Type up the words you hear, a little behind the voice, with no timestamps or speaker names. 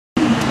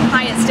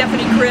Hi, it's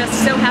Stephanie Chris.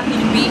 So happy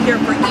to be here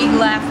for Eat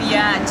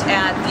Lafayette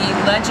at the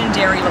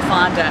legendary La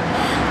Fonda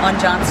on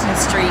Johnston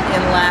Street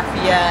in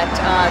Lafayette.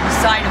 The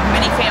site of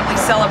many family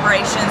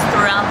celebrations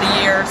throughout the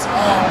years.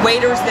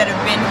 Waiters that have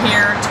been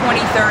here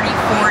 20, 30,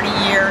 40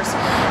 years.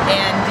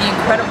 And the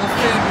incredible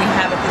food we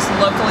have at this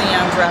locally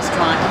owned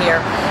restaurant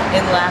here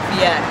in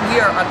Lafayette.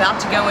 We are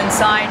about to go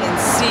inside and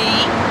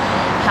see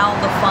how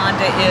La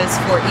Fonda is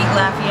for Eat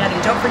Lafayette.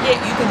 And don't forget,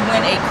 you can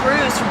win a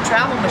cruise from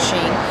Travel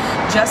Machine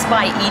just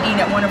by eating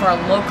at one of our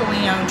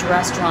locally owned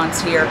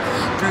restaurants here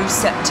through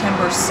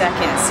September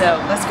 2nd. So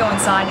let's go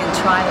inside and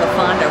try La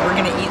Fonda. We're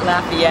gonna eat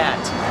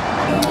Lafayette.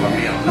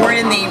 We're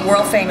in the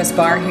world famous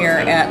bar here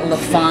at La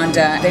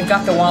Fonda. They've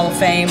got the Wall of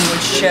Fame,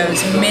 which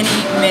shows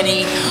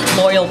many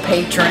loyal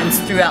patrons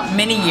throughout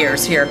many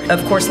years here.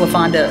 Of course, La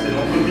Fonda,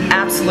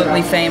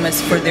 absolutely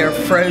famous for their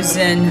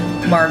frozen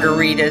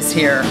margaritas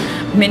here.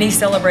 Many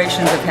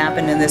celebrations have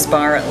happened in this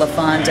bar at La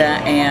Fonda,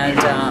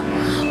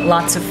 and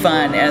lots of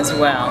fun as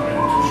well.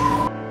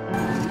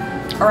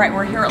 All right,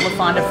 we're here at La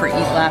Fonda for Eat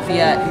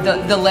Lafayette,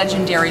 the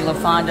legendary La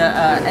Fonda,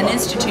 an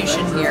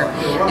institution here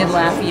in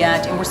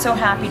Lafayette, and we're so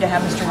happy to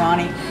have Mr.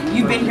 Ronnie.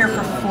 You've been here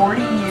for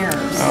 40 years.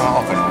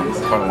 Off and on,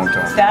 quite a long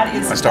time. That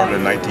is. I started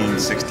in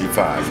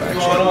 1965,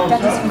 actually.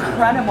 That is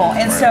incredible.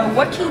 And so,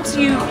 what keeps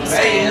you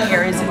staying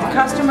here? Is it the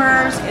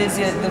customers? Is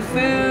it the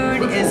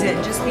food? Is it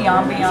just the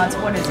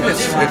ambiance? What is it?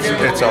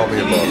 It's all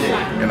the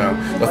above. You know,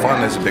 La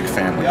Fonda is a big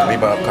family. Me,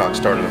 Bob Cox,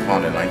 started La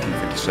Fonda in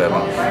 1957.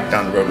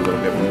 Down the road a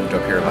little bit, we moved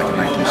up here like in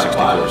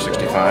 1964.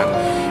 65,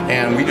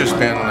 and we just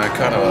been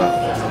kind of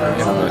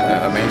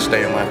a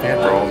mainstay in Lafayette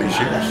for all these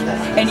years.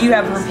 And you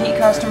have repeat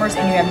customers,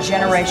 and you have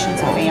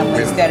generations of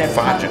families that have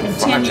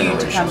continued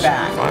to come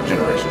back. 5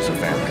 generations of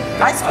family.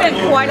 I spent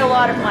quite a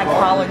lot of my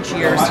college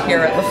years here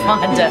at La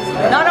Fonda.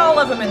 Not all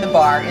of them in the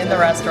bar, in the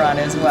restaurant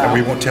as well. And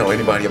we won't tell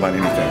anybody about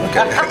anything,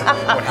 okay?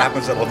 What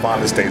happens at La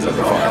Fonda stays at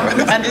La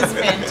Fonda. That is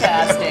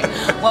fantastic.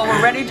 Well,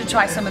 we're ready to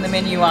try some of the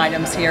menu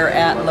items here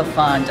at La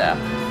Fonda.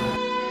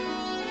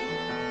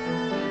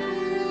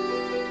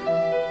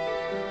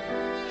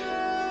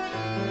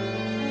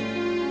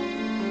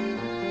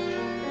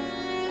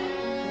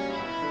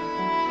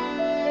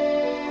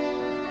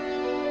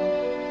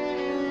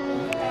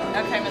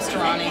 Okay, Mr.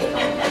 Ronnie.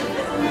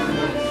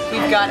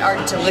 We've got our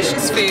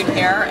delicious food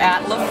here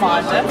at La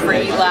Fonda for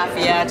Eat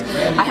Lafayette.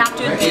 I have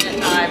to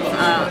admit,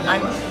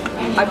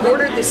 I've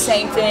ordered the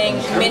same thing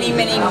many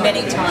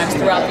times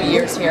throughout the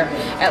years here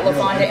at La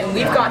Fonda, and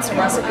we've got some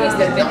recipes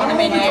that have been on the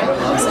menu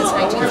since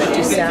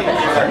 1957.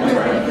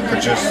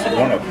 Just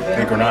one of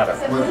the granada.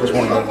 It's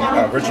one of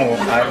the original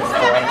items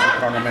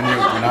on the menu.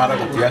 Granada,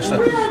 the fiesta,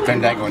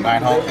 Fandango, and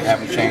Dine. They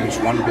haven't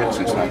changed one bit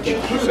since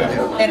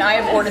 1957. And I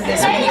have ordered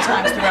this many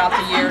times throughout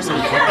the years, and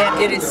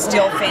it is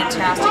still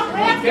fantastic.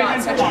 We've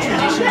got such a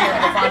tradition here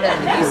at La Fonda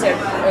that you said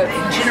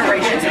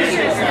generations of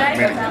people have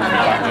come here.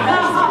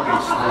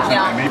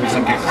 Yeah. Maybe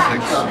some cases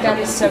 6. That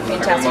is so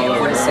fantastic. And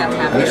what does Seth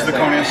have? This is the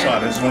Coney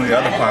salad. This is one of the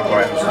other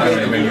popular items on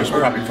the menu. It's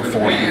probably for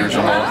 40 years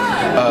or more.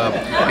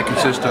 It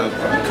consists of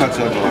cuts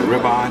of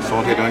ribeye,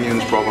 salted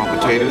onions, provolone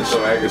potatoes.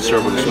 It's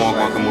served with a small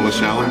guacamole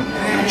salad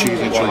and a cheese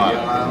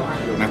enchilada.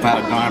 And if I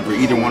had a dime for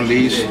either one of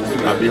these,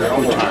 I'd be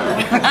retired.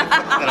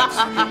 that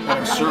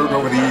I've served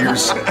over the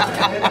years.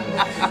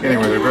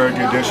 Anyway, they're very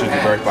good dishes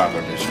and very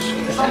popular dishes.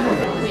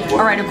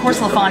 All right, of course,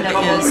 La Fonda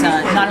is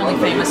not only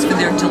famous for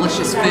their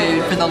delicious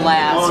food for the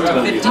last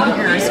 50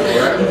 years,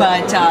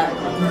 but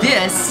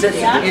this is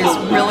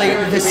really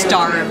the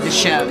star of the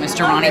show,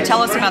 Mr. Ronnie.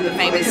 Tell us about the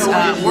famous,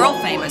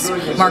 world famous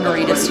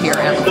margaritas here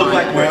at La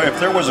Fonda. Well, if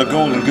there was a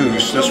golden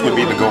goose, this would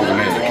be the golden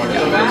egg,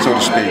 so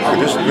to speak.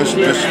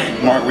 This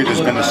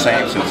margarita's been the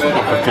same since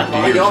over 50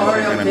 years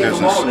in the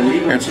business.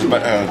 It's a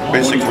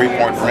basic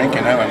 3-point drink,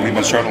 you know, and we've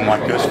been serving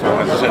like this for,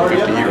 as I said,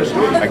 50 years.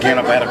 Again,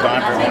 if I had a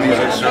dime for one of these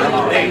I'd served,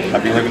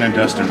 I'd be living in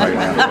Destin right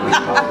now.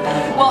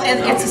 Well, and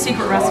it's a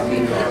secret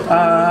recipe.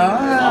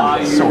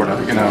 Sort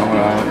of, you know.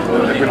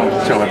 We don't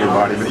tell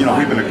everybody, but you know,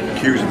 we've been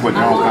accused of putting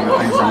all kinds of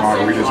things in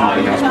margaritas and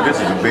everything else. But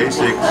this is a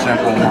basic,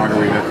 simple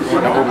margarita.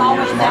 Now, over the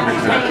years,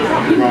 margaritas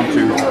have grown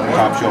to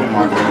top shelf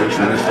margaritas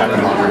and this type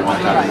of margarita,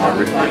 that type of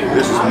margarita.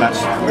 This is not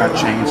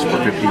changed for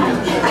 50 years.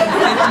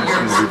 This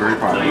seems to be very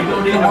popular.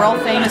 The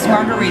world famous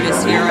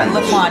margaritas here at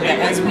La Fonda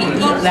as we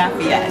eat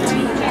Lafayette.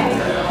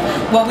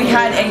 Well, we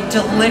had a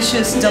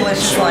delicious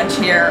lunch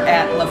here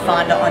at La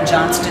Fonda on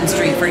Johnston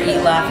Street for Eat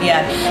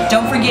Lafayette.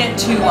 Don't forget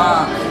to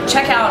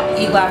check out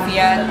Eat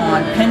Lafayette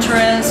on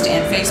Pinterest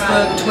and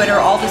Facebook, Twitter,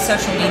 all the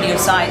social media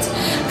sites.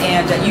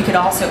 And you could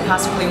also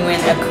possibly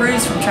win a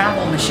cruise from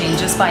Travel Machine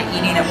just by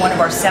eating at one of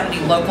our 70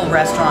 local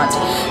restaurants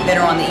that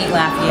are on the Eat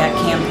Lafayette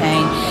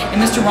campaign. And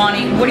Mr.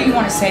 Ronnie, what do you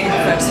want to say to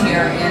the folks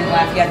here in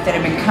Lafayette that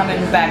have been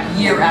coming back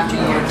year after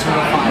year to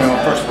La Fonda?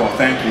 Well, first of all,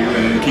 thank you,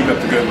 and keep up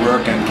the good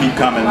work and keep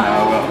coming.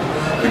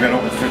 We've been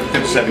open for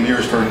 57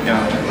 years for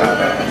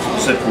a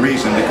specific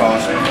reason,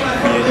 because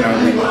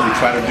we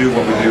try to do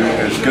what we do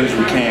as good as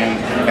we can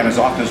and as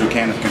often as we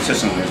can, as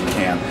consistently as we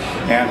can.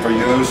 And for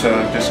those,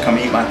 just come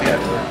eat Lafayette.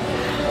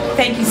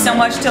 Thank you so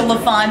much to La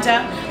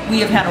Fonda. we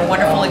have had a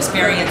wonderful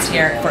experience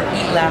here for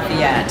Eat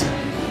Lafayette.